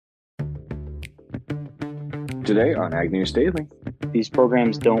Today on Ag News Daily. These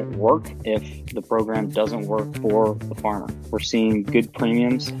programs don't work if the program doesn't work for the farmer. We're seeing good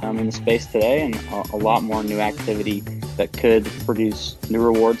premiums in the space today and a lot more new activity that could produce new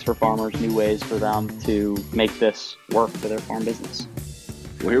rewards for farmers, new ways for them to make this work for their farm business.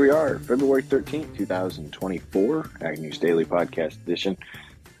 Well, here we are, February 13th, 2024, Ag News Daily Podcast Edition.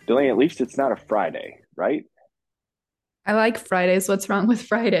 Delaney, at least it's not a Friday, right? I like Fridays. What's wrong with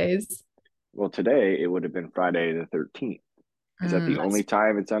Fridays? Well, today it would have been Friday the 13th. Is that the only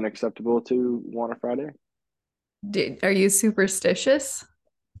time it's unacceptable to want a Friday? Are you superstitious?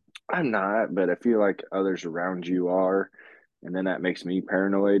 I'm not, but I feel like others around you are. And then that makes me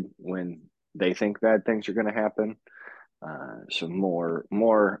paranoid when they think bad things are going to happen. So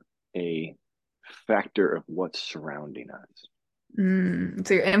more a factor of what's surrounding us.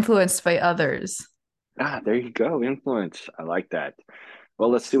 So you're influenced by others. There you go. Influence. I like that. Well,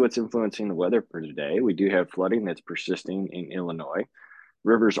 let's see what's influencing the weather for today. We do have flooding that's persisting in Illinois.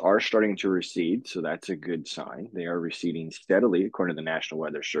 Rivers are starting to recede, so that's a good sign. They are receding steadily, according to the National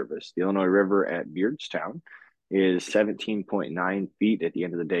Weather Service. The Illinois River at Beardstown is 17.9 feet at the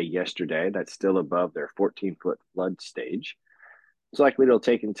end of the day yesterday. That's still above their 14-foot flood stage. It's likely it'll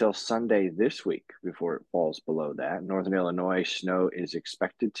take until Sunday this week before it falls below that. Northern Illinois snow is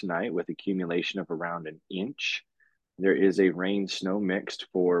expected tonight with accumulation of around an inch. There is a rain-snow mixed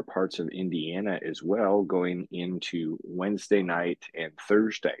for parts of Indiana as well going into Wednesday night and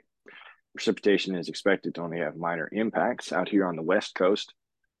Thursday. Precipitation is expected to only have minor impacts. Out here on the West Coast,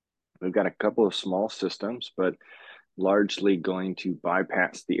 we've got a couple of small systems, but largely going to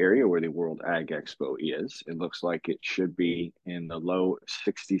bypass the area where the World Ag Expo is. It looks like it should be in the low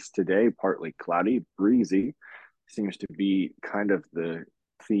 60s today, partly cloudy, breezy. Seems to be kind of the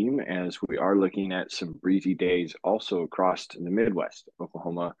theme as we are looking at some breezy days also across the Midwest,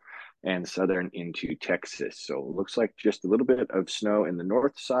 Oklahoma and southern into Texas. So it looks like just a little bit of snow in the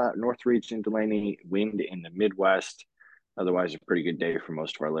north region, Delaney, wind in the Midwest. Otherwise, a pretty good day for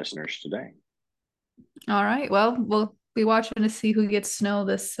most of our listeners today. All right. Well, we'll be watching to see who gets snow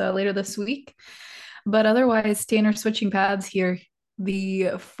this later this week. But otherwise, Tanner, switching paths here.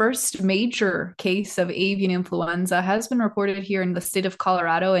 The first major case of avian influenza has been reported here in the state of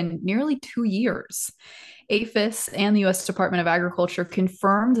Colorado in nearly 2 years. APHIS and the U.S. Department of Agriculture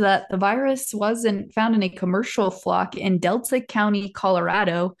confirmed that the virus wasn't found in a commercial flock in Delta County,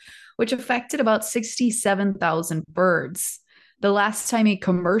 Colorado, which affected about 67,000 birds. The last time a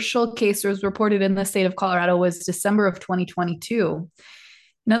commercial case was reported in the state of Colorado was December of 2022.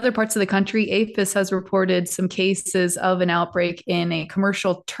 In other parts of the country, APHIS has reported some cases of an outbreak in a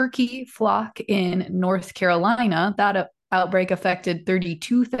commercial turkey flock in North Carolina. That outbreak affected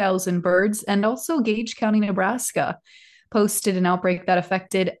 32,000 birds, and also Gage County, Nebraska posted an outbreak that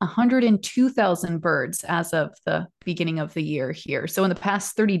affected 102,000 birds as of the beginning of the year here. So in the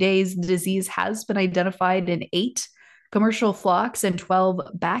past 30 days, the disease has been identified in 8 commercial flocks and 12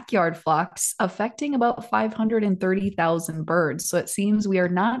 backyard flocks, affecting about 530,000 birds. So it seems we are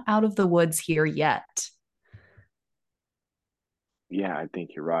not out of the woods here yet. Yeah, I think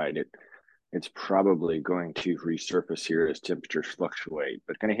you're right. It's probably going to resurface here as temperatures fluctuate,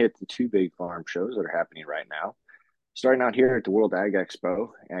 but going to hit the 2 big farm shows that are happening right now. Starting out here at the World Ag Expo,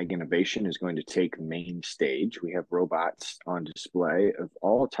 Ag Innovation is going to take main stage. We have robots on display of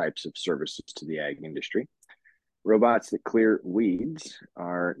all types of services to the ag industry. Robots that clear weeds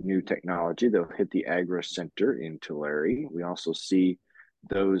are new technology. They'll hit the Agro Center in Tulare. We also see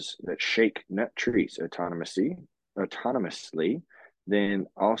those that shake nut trees autonomously. Then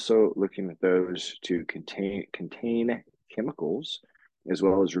also looking at those to contain chemicals, as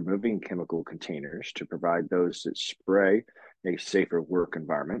well as removing chemical containers to provide those that spray a safer work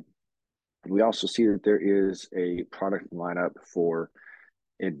environment. We also see that there is a product lineup for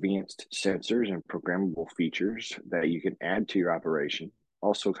advanced sensors and programmable features that you can add to your operation.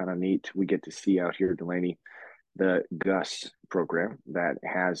 Also kind of neat, we get to see out here, Delaney, the GUS program that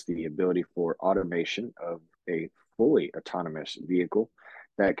has the ability for automation of a fully autonomous vehicle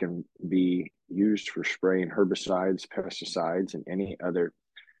that can be used for spraying herbicides, pesticides, and any other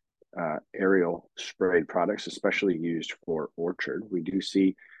aerial sprayed products, especially used for orchard. We do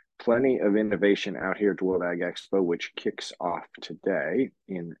see plenty of innovation out here at World Ag Expo, which kicks off today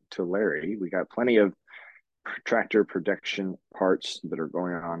in Tulare. We got plenty of tractor production parts that are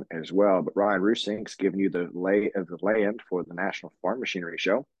going on as well. But Ryan Rusink's giving you the lay of the land for the National Farm Machinery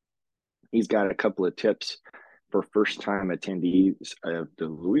Show. He's got a couple of tips for first-time attendees of the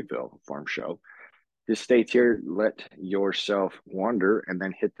Louisville Farm Show. This states here, let yourself wander and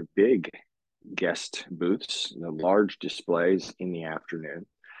then hit the big guest booths, the large displays in the afternoon.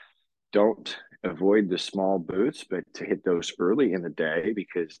 don't avoid the small booths, but to hit those early in the day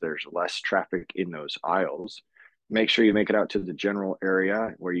because there's less traffic in those aisles. Make sure you make it out to the general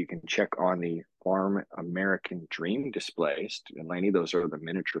area where you can check on the Farm American Dream displays. Delaney, those are the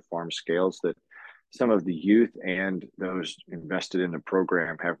miniature farm scales that some of the youth and those invested in the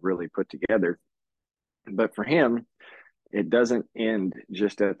program have really put together. But for him, it doesn't end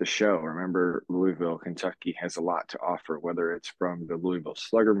just at the show. Remember, Louisville, Kentucky has a lot to offer, whether it's from the Louisville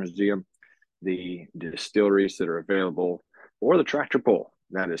Slugger Museum, the distilleries that are available, or the tractor pull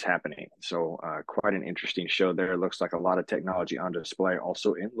that is happening. So, quite an interesting show there. It looks like a lot of technology on display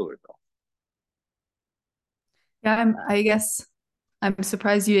also in Louisville. Yeah, I guess I'm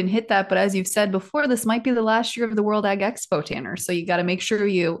surprised you didn't hit that, but as you've said before, this might be the last year of the World Ag Expo, Tanner. So you got to make sure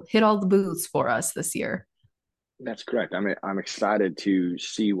you hit all the booths for us this year. That's correct. I'm excited to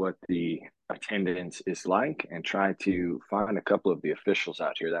see what the attendance is like and try to find a couple of the officials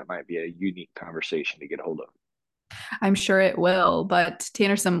out here. That might be a unique conversation to get a hold of. I'm sure it will. But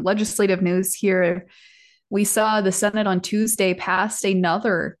Tanner, some legislative news here. We saw the Senate on Tuesday passed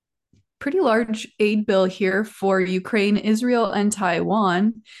another pretty large aid bill here for Ukraine, Israel, and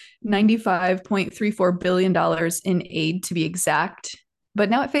Taiwan, $95.34 billion in aid to be exact. But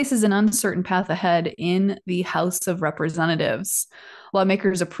now it faces an uncertain path ahead in the House of Representatives.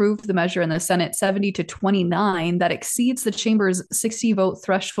 Lawmakers approved the measure in the Senate 70-29 that exceeds the chamber's 60 vote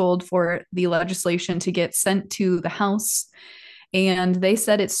threshold for the legislation to get sent to the House. And they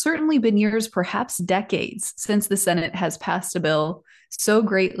said it's certainly been years, perhaps decades, since the Senate has passed a bill so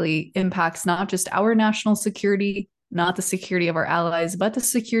greatly impacts not just our national security, not the security of our allies, but the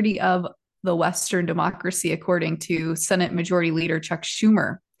security of the Western democracy, according to Senate Majority Leader Chuck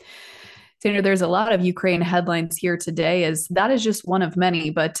Schumer. Tanner, there's a lot of Ukraine headlines here today, as that is just one of many,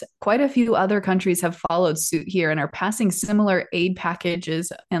 but quite a few other countries have followed suit here and are passing similar aid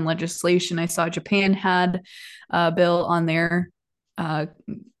packages and legislation. I saw Japan had a bill on their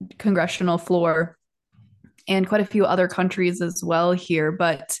congressional floor, and quite a few other countries as well here.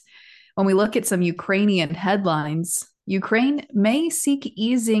 But when we look at some Ukrainian headlines, Ukraine may seek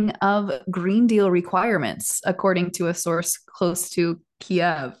easing of Green Deal requirements, according to a source close to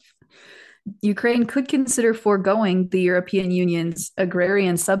Kiev. Ukraine could consider foregoing the European Union's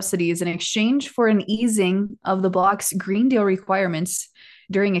agrarian subsidies in exchange for an easing of the bloc's Green Deal requirements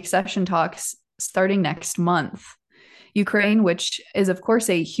during accession talks starting next month. Ukraine, which is, of course,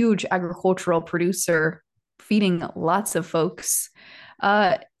 a huge agricultural producer feeding lots of folks,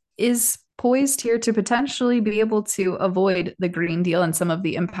 is poised here to potentially be able to avoid the Green Deal and some of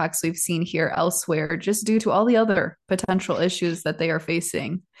the impacts we've seen here elsewhere, just due to all the other potential issues that they are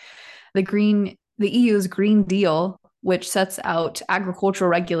facing. The EU's Green Deal, which sets out agricultural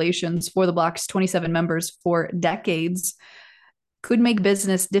regulations for the bloc's 27 members for decades, could make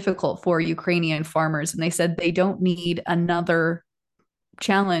business difficult for Ukrainian farmers. And they said they don't need another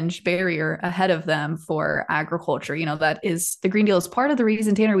challenge barrier ahead of them for agriculture. You know, that is the Green Deal is part of the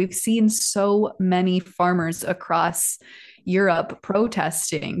reason, Tanner, we've seen so many farmers across Europe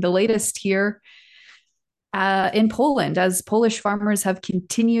protesting. The latest here in Poland, as Polish farmers have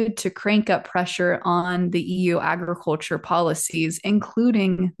continued to crank up pressure on the EU agriculture policies,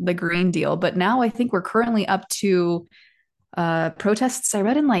 including the Green Deal. But now I think we're currently up to protests I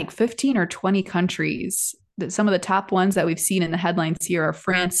read in like 15 or 20 countries. Some of the top ones that we've seen in the headlines here are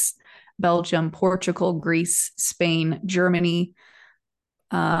France, Belgium, Portugal, Greece, Spain, Germany,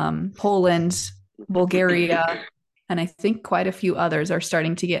 Poland, Bulgaria, and I think quite a few others are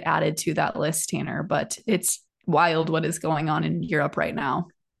starting to get added to that list, Tanner. But it's wild what is going on in Europe right now.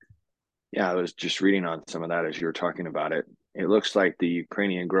 Yeah, I was just reading on some of that as you were talking about it. It looks like the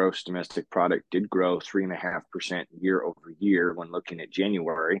Ukrainian gross domestic product did grow 3.5% year over year when looking at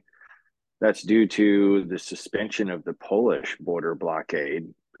January. That's due to the suspension of the Polish border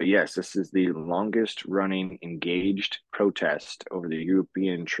blockade. But yes, this is the longest running engaged protest over the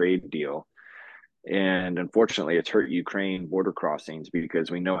European trade deal. And unfortunately, it's hurt Ukraine border crossings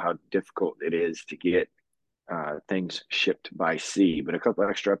because we know how difficult it is to get things shipped by sea. But a couple of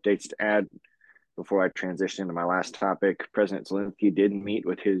extra updates to add before I transition into my last topic. President Zelensky did meet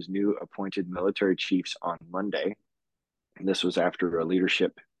with his new appointed military chiefs on Monday. And this was after a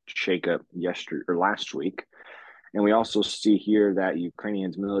leadership shakeup last week. And we also see here that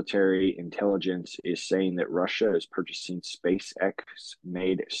Ukrainian's military intelligence is saying that Russia is purchasing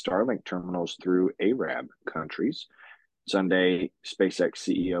SpaceX-made Starlink terminals through Arab countries. Sunday, SpaceX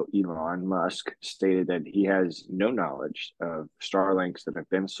CEO Elon Musk stated that he has no knowledge of Starlinks that have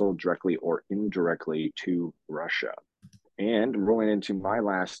been sold directly or indirectly to Russia. And rolling into my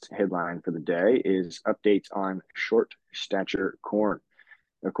last headline for the day is updates on short stature corn.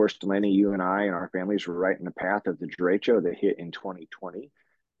 Of course, Delaney, you and I and our families were right in the path of the derecho that hit in 2020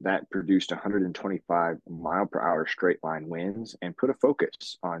 that produced 125 mile per hour straight line winds and put a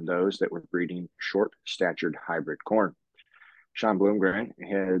focus on those that were breeding short statured hybrid corn. Sean Bloomgren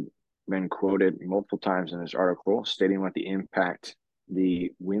had been quoted multiple times in his article stating what the impact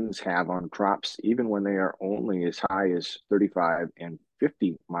the winds have on crops, even when they are only as high as 35 and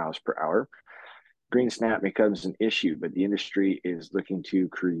 50 miles per hour. Green snap becomes an issue, but the industry is looking to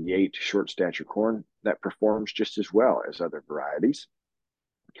create short stature corn that performs just as well as other varieties.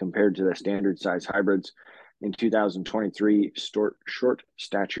 Compared to the standard size hybrids in 2023, short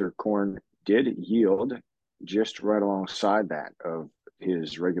stature corn did yield just right alongside that of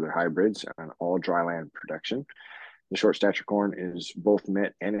his regular hybrids on all dryland production. The short stature corn is both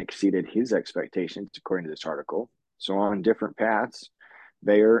met and exceeded his expectations, according to this article. So, on different paths,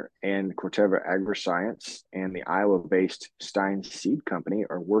 Bayer and Corteva AgriScience and the Iowa-based Stein Seed Company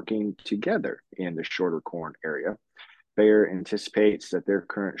are working together in the shorter corn area. Bayer anticipates that their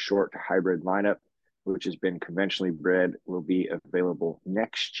current short hybrid lineup, which has been conventionally bred, will be available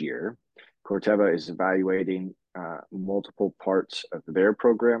next year. Corteva is evaluating multiple parts of their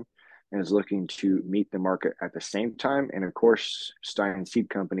program and is looking to meet the market at the same time. And of course, Stein Seed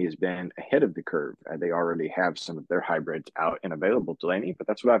Company has been ahead of the curve. They already have some of their hybrids out and available, Delaney, but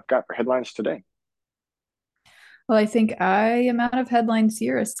that's what I've got for headlines today. Well, I think I am out of headlines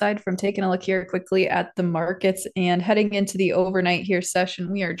here, aside from taking a look here quickly at the markets and heading into the overnight here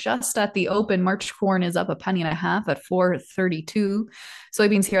session. We are just at the open. March corn is up a penny and a half at 4.32.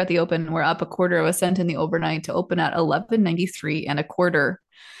 Soybeans here at the open, we're up a quarter of a cent in the overnight to open at 11.93 and a quarter.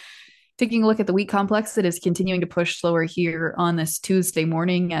 Taking a look at the wheat complex, it is continuing to push slower here on this Tuesday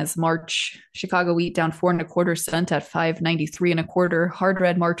morning as March Chicago wheat down 4.25 cents at 5.93 and a quarter. Hard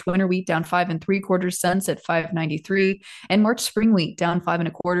red March winter wheat down 5.75 cents at 5.93, and March spring wheat down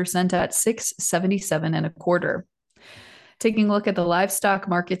 5.25 cents at 6.77 and a quarter. Taking a look at the livestock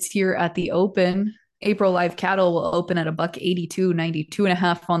markets here at the open, April live cattle will open at $182.92 and a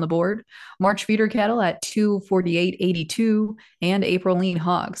half on the board. March feeder cattle at $248.82, and April lean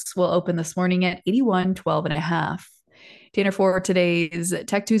hogs will open this morning at $81.12 and a half. Tanner, for today's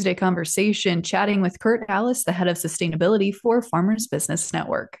Tech Tuesday conversation, chatting with Kurt Allis, the head of sustainability for Farmers Business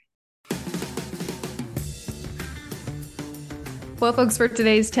Network. Well, folks, for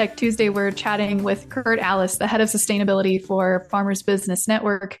today's Tech Tuesday, we're chatting with Kurt Allis, the head of sustainability for Farmers Business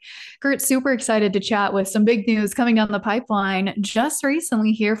Network. Kurt, super excited to chat with some big news coming down the pipeline just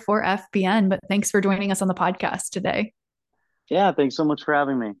recently here for FBN, but thanks for joining us on the podcast today. Yeah, thanks so much for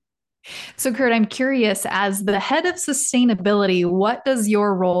having me. So, Kurt, I'm curious, as the head of sustainability, what does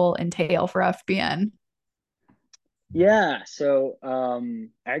your role entail for FBN? Yeah, so I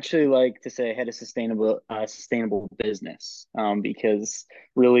actually like to say head of sustainable business because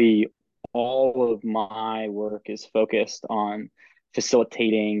really all of my work is focused on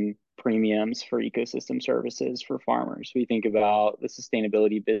facilitating premiums for ecosystem services for farmers. We think about the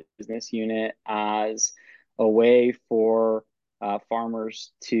sustainability business unit as a way for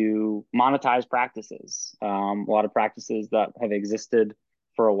farmers to monetize practices, a lot of practices that have existed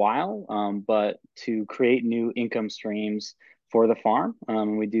for a while, but to create new income streams for the farm.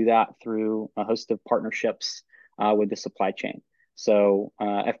 We do that through a host of partnerships with the supply chain. So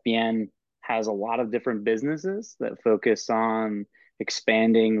FBN has a lot of different businesses that focus on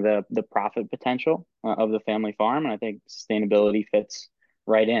expanding the profit potential of the family farm. And I think sustainability fits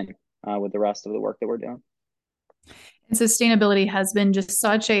right in with the rest of the work that we're doing. And sustainability has been just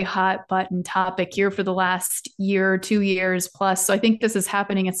such a hot button topic here for the last year, 2 years plus. So I think this is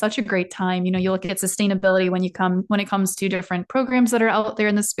happening at such a great time. You know, you look at sustainability when it comes to different programs that are out there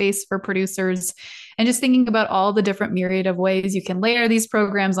in the space for producers, and just thinking about all the different myriad of ways you can layer these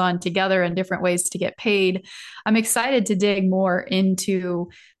programs on together and different ways to get paid. I'm excited to dig more into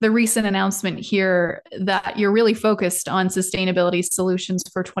the recent announcement here that you're really focused on sustainability solutions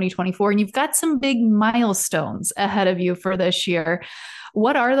for 2024, and you've got some big milestones ahead of you for this year.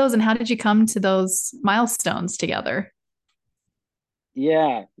 What are those, and how did you come to those milestones together?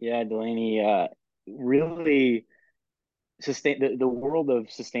 Yeah, Delaney. Really, the world of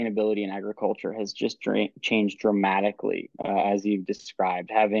sustainability in agriculture has just changed dramatically, as you've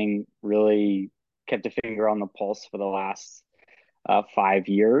described. Having really kept a finger on the pulse for the last 5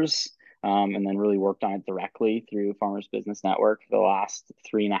 years, and then really worked on it directly through Farmers Business Network for the last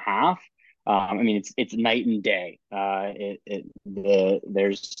 3.5. I mean, it's night and day.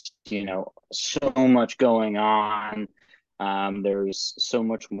 There's so much going on. There's so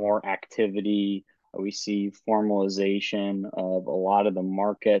much more activity. We see formalization of a lot of the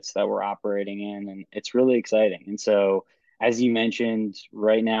markets that we're operating in, and it's really exciting. And so As you mentioned,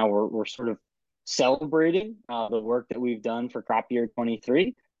 right now we're sort of celebrating the work that we've done for crop year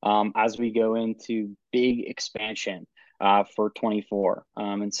 23 as we go into big expansion for 24.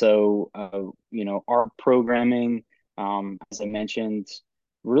 And so, our programming, as I mentioned,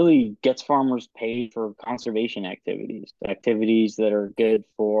 really gets farmers paid for conservation activities, activities that are good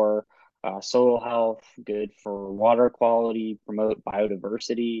for soil health, good for water quality, promote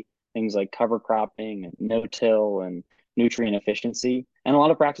biodiversity, things like cover cropping and no-till and nutrient efficiency, and a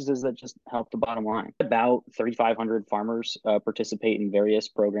lot of practices that just help the bottom line. About 3,500 farmers participate in various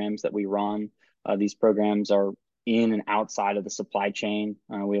programs that we run. These programs are in and outside of the supply chain.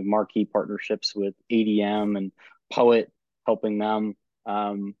 We have marquee partnerships with ADM and Poet, helping them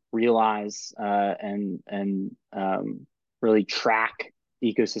realize and really track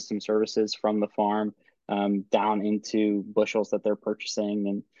ecosystem services from the farm down into bushels that they're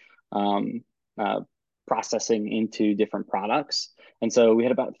purchasing and processing into different products. And so we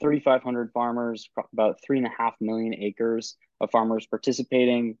had about 3,500 farmers, about 3.5 million acres of farmers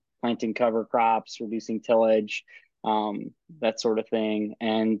participating, planting cover crops, reducing tillage, that sort of thing.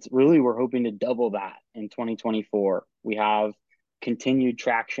 And really, we're hoping to double that in 2024. We have continued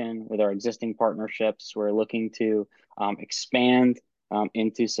traction with our existing partnerships. We're looking to expand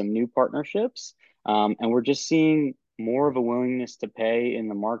into some new partnerships. And we're just seeing more of a willingness to pay in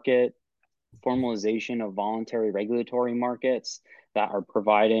the market, formalization of voluntary regulatory markets that are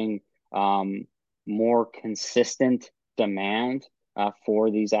providing more consistent demand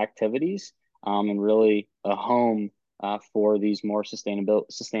for these activities, and really a home for these more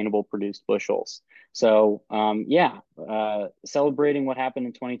sustainable produced bushels. So celebrating what happened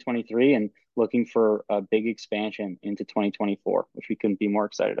in 2023 and looking for a big expansion into 2024, which we couldn't be more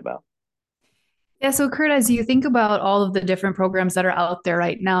excited about. Yeah, so Kurt, as you think about all of the different programs that are out there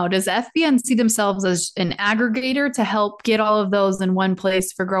right now, does FBN see themselves as an aggregator to help get all of those in one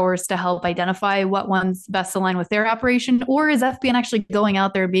place for growers to help identify what ones best align with their operation? Or is FBN actually going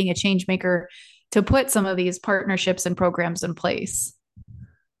out there being a change maker to put some of these partnerships and programs in place?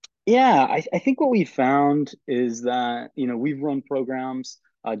 Yeah, I think what we found is that, we've run programs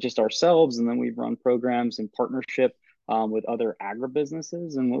just ourselves, and then we've run programs in partnership with other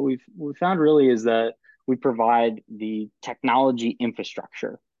agribusinesses. And what we found really is that we provide the technology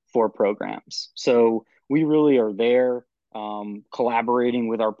infrastructure for programs. So we really are there collaborating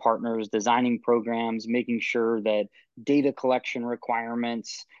with our partners, designing programs, making sure that data collection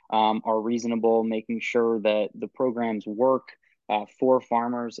requirements are reasonable, making sure that the programs work for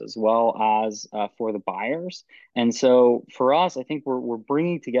farmers as well as for the buyers. And so for us, I think we're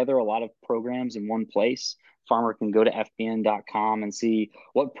bringing together a lot of programs in one place. Farmer can go to fbn.com and see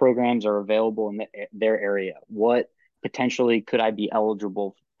what programs are available in their area. What potentially could I be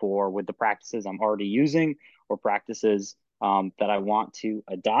eligible for with the practices I'm already using, or practices that I want to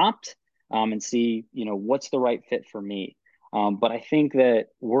adopt, and see, what's the right fit for me. But I think that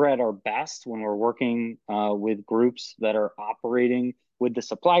we're at our best when we're working with groups that are operating with the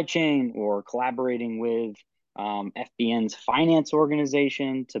supply chain or collaborating with FBN's finance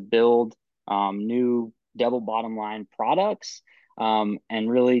organization to build new double bottom line products,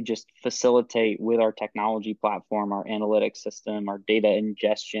 and really just facilitate with our technology platform, our analytics system, our data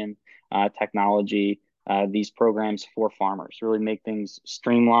ingestion technology, these programs for farmers, really make things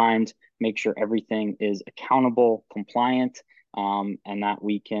streamlined, make sure everything is accountable, compliant, and that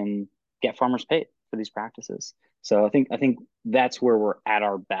we can get farmers paid for these practices. So I think that's where we're at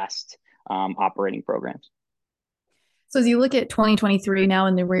our best operating programs. So as you look at 2023 now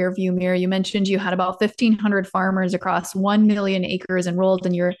in the rear view mirror, you mentioned you had about 1,500 farmers across 1 million acres enrolled,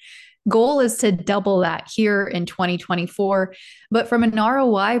 and your goal is to double that here in 2024. But from an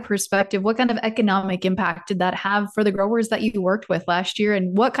ROI perspective, what kind of economic impact did that have for the growers that you worked with last year?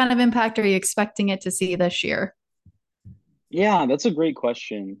 And what kind of impact are you expecting it to see this year? Yeah, that's a great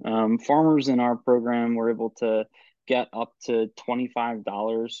question. Farmers in our program were able to get up to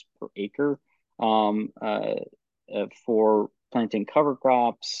 $25 per acre for planting cover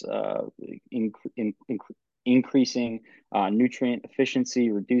crops, increasing nutrient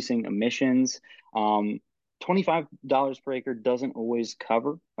efficiency, reducing emissions. $25 per acre doesn't always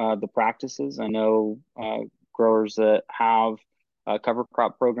cover the practices. I know growers that have cover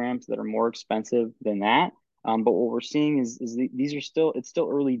crop programs that are more expensive than that. But what we're seeing is it's still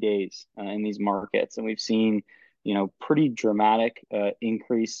early days in these markets, and we've seen, pretty dramatic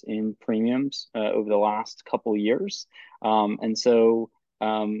increase in premiums over the last couple of years. And so,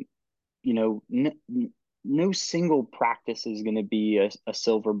 no single practice is going to be a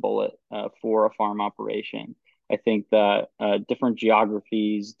silver bullet for a farm operation. I think that different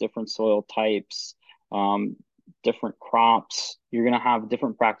geographies, different soil types, different crops. You're going to have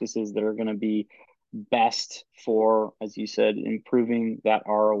different practices that are going to be best for, as you said, improving that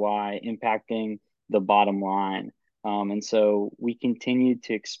ROI, impacting the bottom line. And so we continue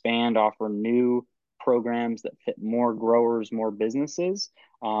to expand, offer new programs that fit more growers, more businesses,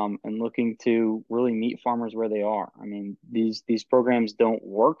 and looking to really meet farmers where they are. I mean, these programs don't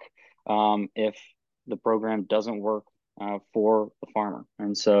work if the program doesn't work for the farmer.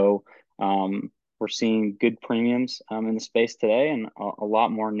 And so we're seeing good premiums in the space today, and a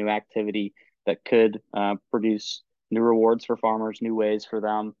lot more new activity that could produce new rewards for farmers, new ways for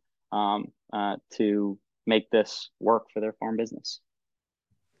them to make this work for their farm business.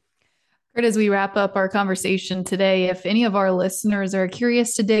 Kurt, as we wrap up our conversation today, if any of our listeners are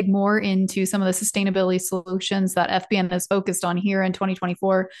curious to dig more into some of the sustainability solutions that FBN is focused on here in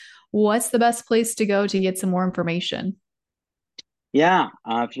 2024, what's the best place to go to get some more information? Yeah,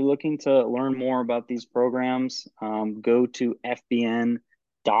 if you're looking to learn more about these programs, go to fbn.com.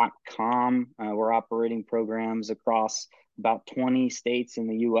 We're operating programs across about 20 states in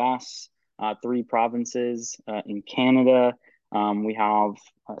the US, 3 provinces in Canada. We have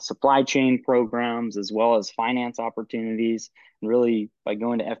supply chain programs as well as finance opportunities. And really, by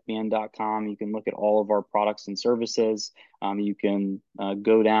going to fbn.com, you can look at all of our products and services. You can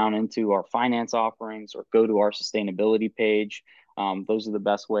go down into our finance offerings or go to our sustainability page. Those are the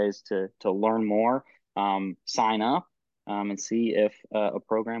best ways to learn more, sign up, and see if a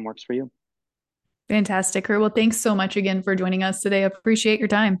program works for you. Fantastic, Kurt. Well, thanks so much again for joining us today. I appreciate your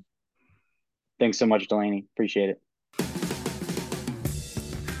time. Thanks so much, Delaney. Appreciate it.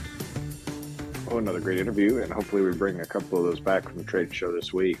 Oh, another great interview, and hopefully we bring a couple of those back from the trade show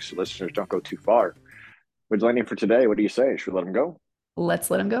this week. So listeners, don't go too far. With Delaney for today, what do you say? Should we let him go?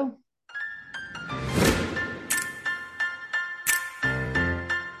 Let's let him go.